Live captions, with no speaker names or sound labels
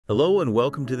Hello and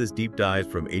welcome to this deep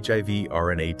dive from HIV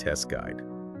RNA Test Guide.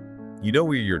 You know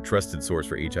we're your trusted source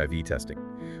for HIV testing.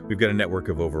 We've got a network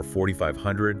of over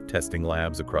 4,500 testing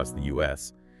labs across the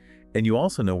US. And you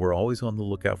also know we're always on the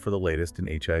lookout for the latest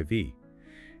in HIV.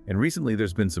 And recently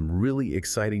there's been some really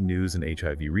exciting news in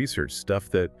HIV research, stuff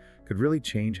that could really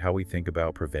change how we think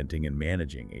about preventing and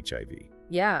managing HIV.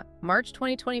 Yeah, March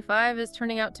 2025 is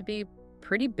turning out to be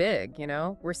pretty big,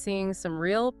 We're seeing some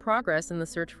real progress in the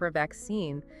search for a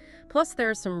vaccine. Plus, there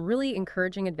are some really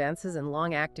encouraging advances in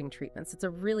long-acting treatments. It's a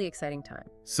really exciting time.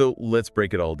 So let's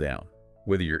break it all down.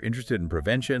 Whether you're interested in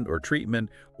prevention or treatment,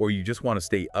 or you just want to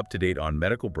stay up to date on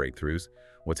medical breakthroughs,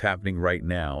 what's happening right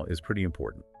now is pretty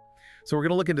important. So we're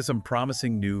going to look into some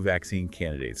promising new vaccine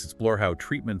candidates, explore how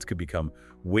treatments could become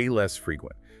way less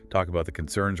frequent, talk about the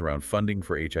concerns around funding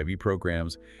for HIV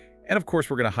programs, and of course,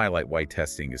 we're going to highlight why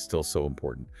testing is still so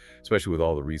important, especially with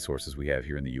all the resources we have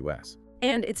here in the US.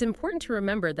 And it's important to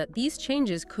remember that these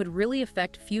changes could really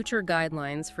affect future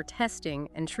guidelines for testing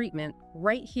and treatment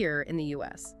right here in the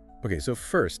US. Okay, so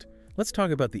first, let's talk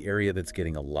about the area that's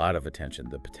getting a lot of attention,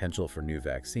 the potential for new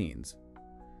vaccines.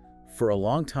 For a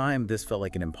long time, this felt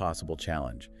like an impossible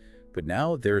challenge, but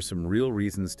now there are some real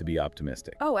reasons to be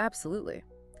optimistic. Oh, absolutely.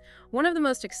 One of the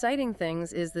most exciting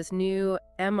things is this new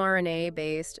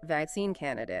mRNA-based vaccine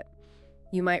candidate.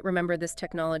 You might remember this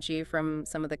technology from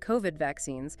some of the COVID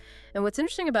vaccines. And what's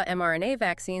interesting about mRNA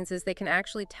vaccines is they can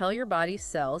actually tell your body's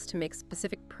cells to make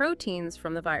specific proteins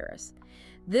from the virus.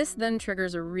 This then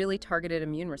triggers a really targeted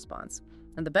immune response.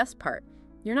 And the best part,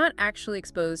 you're not actually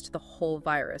exposed to the whole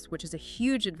virus, which is a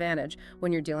huge advantage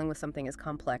when you're dealing with something as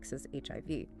complex as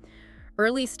HIV.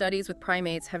 Early studies with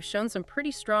primates have shown some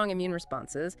pretty strong immune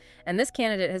responses, and this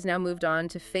candidate has now moved on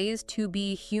to phase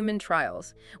 2B human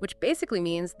trials, which basically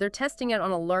means they're testing it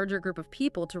on a larger group of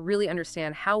people to really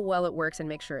understand how well it works and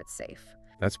make sure it's safe.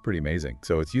 That's pretty amazing.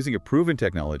 So it's using a proven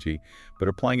technology, but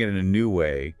applying it in a new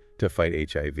way to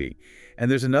fight HIV.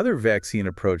 And there's another vaccine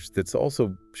approach that's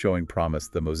also showing promise,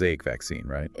 the Mosaic vaccine,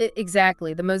 right?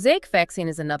 Exactly. The Mosaic vaccine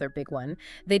is another big one.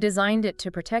 They designed it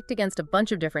to protect against a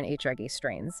bunch of different HIV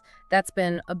strains. That's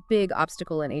been a big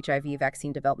obstacle in HIV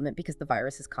vaccine development because the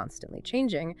virus is constantly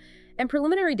changing. And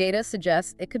preliminary data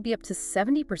suggests it could be up to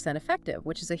 70% effective,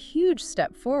 which is a huge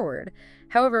step forward.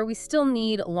 However, we still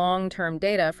need long-term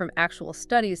data from actual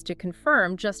studies to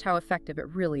confirm just how effective it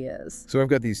really is. So I've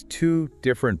got these two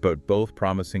different but both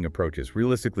promising approaches.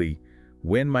 Realistically,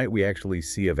 when might we actually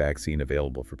see a vaccine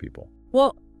available for people?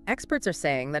 Well, experts are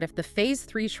saying that if the phase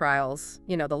 3 trials,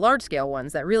 the large-scale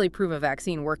ones that really prove a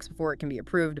vaccine works before it can be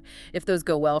approved, if those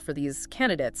go well for these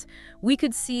candidates, we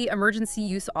could see emergency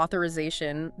use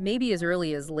authorization maybe as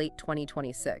early as late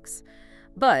 2026.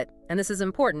 But, and this is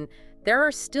important, there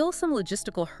are still some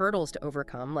logistical hurdles to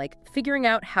overcome, like figuring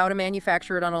out how to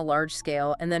manufacture it on a large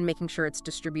scale and then making sure it's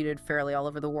distributed fairly all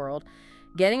over the world.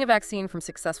 Getting a vaccine from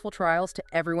successful trials to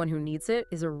everyone who needs it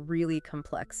is a really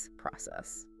complex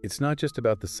process. It's not just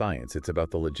about the science, it's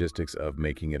about the logistics of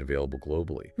making it available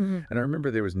globally. And I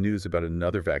remember there was news about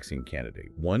another vaccine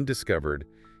candidate, one discovered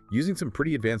using some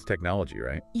pretty advanced technology,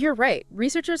 right? You're right.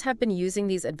 Researchers have been using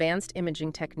these advanced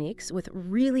imaging techniques with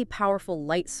really powerful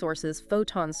light sources,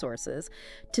 photon sources,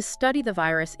 to study the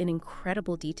virus in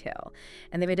incredible detail.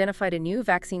 And they've identified a new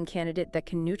vaccine candidate that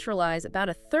can neutralize about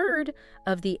a third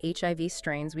of the HIV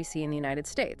strains we see in the United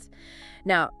States.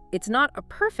 Now, it's not a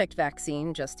perfect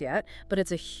vaccine just yet, but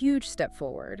it's a huge step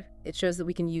forward. It shows that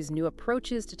we can use new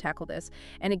approaches to tackle this,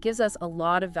 and it gives us a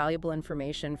lot of valuable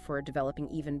information for developing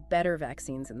even better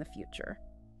vaccines in the future.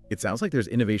 It sounds like there's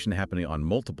innovation happening on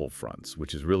multiple fronts,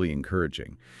 which is really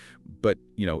encouraging. But,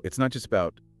 it's not just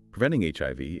about preventing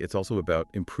HIV, it's also about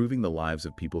improving the lives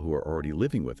of people who are already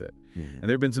living with it. And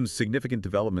there have been some significant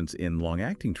developments in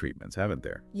long-acting treatments, haven't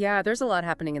there? Yeah, there's a lot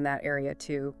happening in that area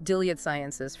too. Gilead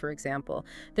Sciences, for example,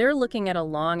 they're looking at a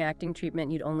long-acting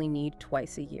treatment you'd only need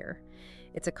twice a year.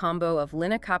 It's a combo of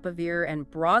lenacapavir and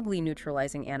broadly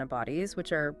neutralizing antibodies,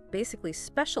 which are basically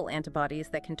special antibodies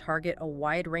that can target a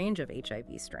wide range of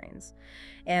HIV strains.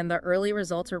 And the early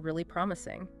results are really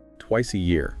promising. Twice a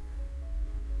year.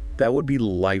 That would be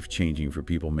life-changing for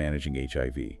people managing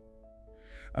HIV.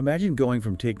 Imagine going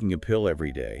from taking a pill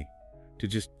every day to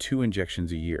just 2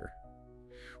 injections a year.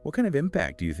 What kind of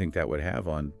impact do you think that would have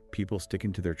on people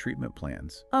sticking to their treatment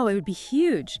plans? Oh, it would be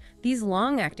huge. These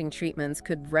long-acting treatments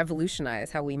could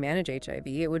revolutionize how we manage HIV.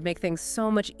 It would make things so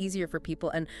much easier for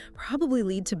people and probably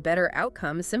lead to better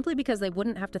outcomes simply because they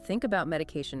wouldn't have to think about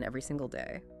medication every single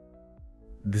day.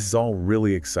 This is all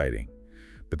really exciting,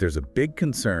 but there's a big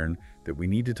concern that we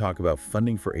need to talk about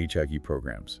funding for HIV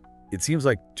programs. It seems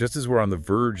like just as we're on the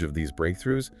verge of these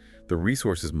breakthroughs, the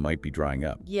resources might be drying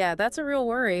up. Yeah, that's a real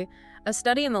worry. A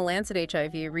study in the Lancet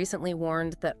HIV recently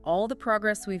warned that all the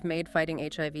progress we've made fighting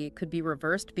HIV could be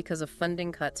reversed because of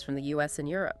funding cuts from the US and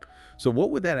Europe. So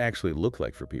what would that actually look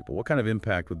like for people? What kind of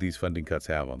impact would these funding cuts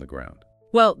have on the ground?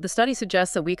 Well, the study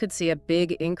suggests that we could see a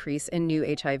big increase in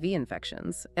new HIV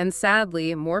infections. And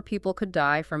sadly, more people could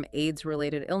die from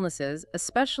AIDS-related illnesses,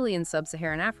 especially in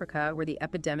sub-Saharan Africa, where the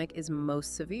epidemic is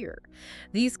most severe.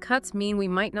 These cuts mean we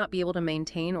might not be able to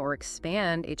maintain or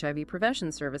expand HIV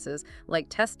prevention services like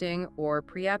testing or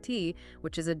PrEP,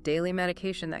 which is a daily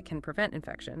medication that can prevent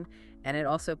infection. And it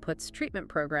also puts treatment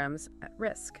programs at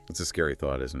risk. It's a scary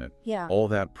thought, isn't it? Yeah. All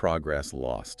that progress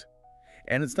lost.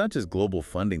 And it's not just global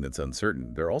funding that's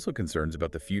uncertain. There are also concerns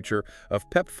about the future of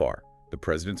PEPFAR, the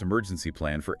President's Emergency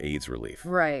Plan for AIDS Relief.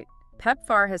 Right.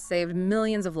 PEPFAR has saved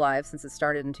millions of lives since it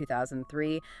started in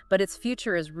 2003, but its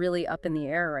future is really up in the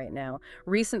air right now.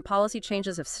 Recent policy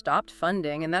changes have stopped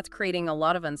funding, and that's creating a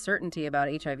lot of uncertainty about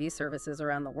HIV services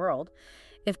around the world.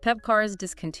 If PEPFAR is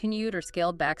discontinued or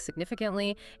scaled back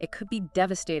significantly, it could be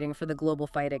devastating for the global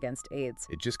fight against AIDS.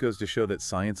 It just goes to show that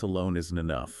science alone isn't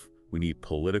enough. We need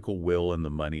political will and the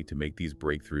money to make these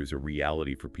breakthroughs a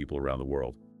reality for people around the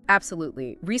world.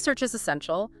 Absolutely. Research is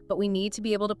essential, but we need to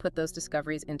be able to put those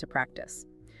discoveries into practice.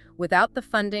 Without the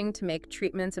funding to make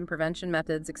treatments and prevention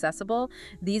methods accessible,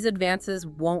 these advances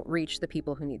won't reach the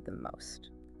people who need them most.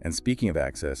 And speaking of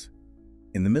access,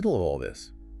 in the middle of all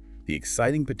this, the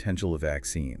exciting potential of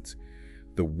vaccines,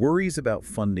 the worries about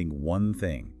funding one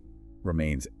thing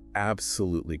remains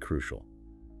absolutely crucial: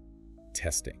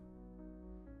 testing.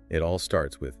 It all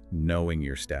starts with knowing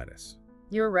your status.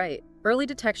 You're right. Early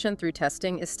detection through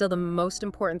testing is still the most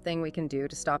important thing we can do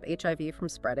to stop HIV from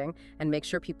spreading and make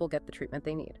sure people get the treatment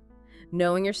they need.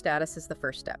 Knowing your status is the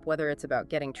first step, whether it's about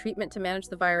getting treatment to manage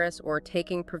the virus or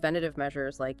taking preventative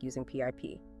measures like using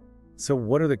PrEP. So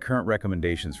what are the current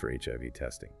recommendations for HIV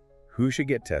testing? Who should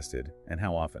get tested and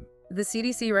how often? The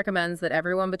CDC recommends that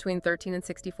everyone between 13 and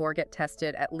 64 get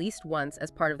tested at least once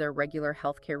as part of their regular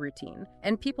healthcare routine.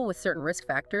 And people with certain risk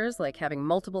factors, like having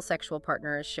multiple sexual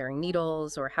partners, sharing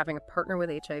needles, or having a partner with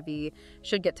HIV,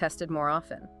 should get tested more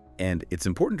often. And it's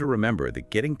important to remember that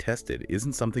getting tested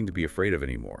isn't something to be afraid of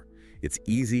anymore. It's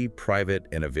easy, private,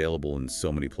 and available in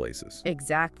so many places.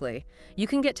 Exactly. You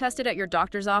can get tested at your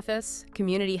doctor's office,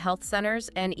 community health centers,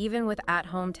 and even with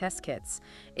at-home test kits.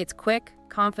 It's quick,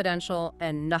 confidential,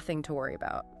 and nothing to worry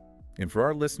about. And for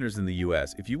our listeners in the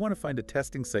US, if you want to find a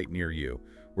testing site near you,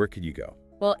 where could you go?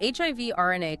 Well, HIV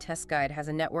RNA Test Guide has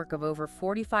a network of over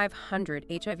 4,500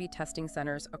 HIV testing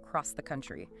centers across the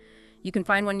country. You can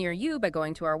find one near you by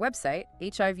going to our website,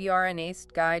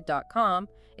 hivrnaguide.com.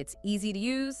 It's easy to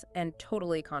use and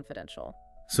totally confidential.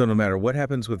 So no matter what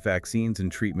happens with vaccines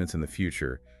and treatments in the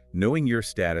future, knowing your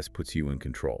status puts you in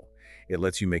control. It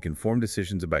lets you make informed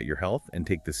decisions about your health and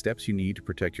take the steps you need to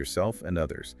protect yourself and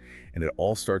others. And it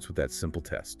all starts with that simple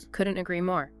test. Couldn't agree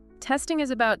more. Testing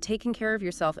is about taking care of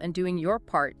yourself and doing your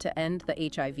part to end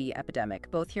the HIV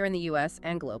epidemic, both here in the US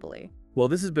and globally. Well,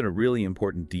 this has been a really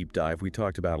important deep dive. We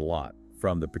talked about a lot,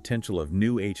 from the potential of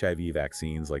new HIV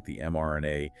vaccines like the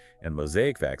mRNA and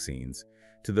Mosaic vaccines,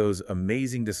 to those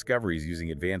amazing discoveries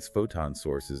using advanced photon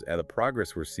sources and the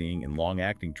progress we're seeing in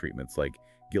long-acting treatments like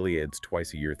Gilead's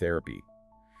twice-a-year therapy.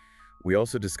 We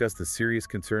also discussed the serious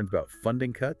concerns about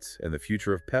funding cuts and the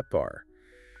future of PEPFAR.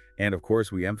 And of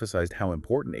course, we emphasized how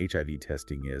important HIV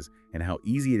testing is and how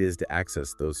easy it is to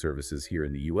access those services here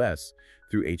in the US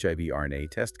through HIV RNA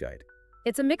Test Guide.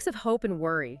 It's a mix of hope and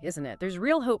worry, isn't it? There's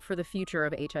real hope for the future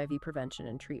of HIV prevention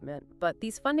and treatment, but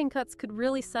these funding cuts could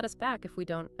really set us back if we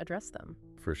don't address them.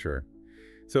 For sure.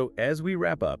 So as we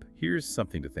wrap up, here's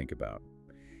something to think about.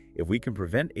 If we can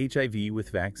prevent HIV with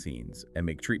vaccines and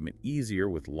make treatment easier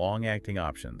with long-acting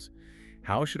options,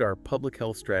 how should our public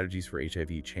health strategies for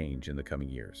HIV change in the coming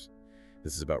years?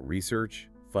 This is about research,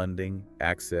 funding,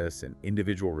 access, and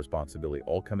individual responsibility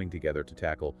all coming together to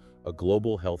tackle a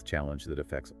global health challenge that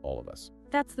affects all of us.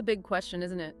 That's the big question,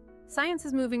 isn't it? Science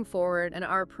is moving forward, and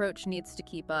our approach needs to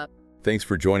keep up. Thanks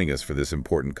for joining us for this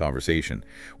important conversation.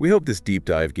 We hope this deep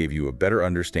dive gave you a better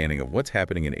understanding of what's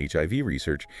happening in HIV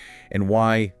research and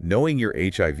why knowing your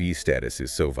HIV status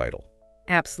is so vital.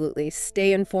 Absolutely.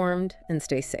 Stay informed and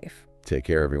stay safe. Take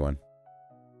care, everyone.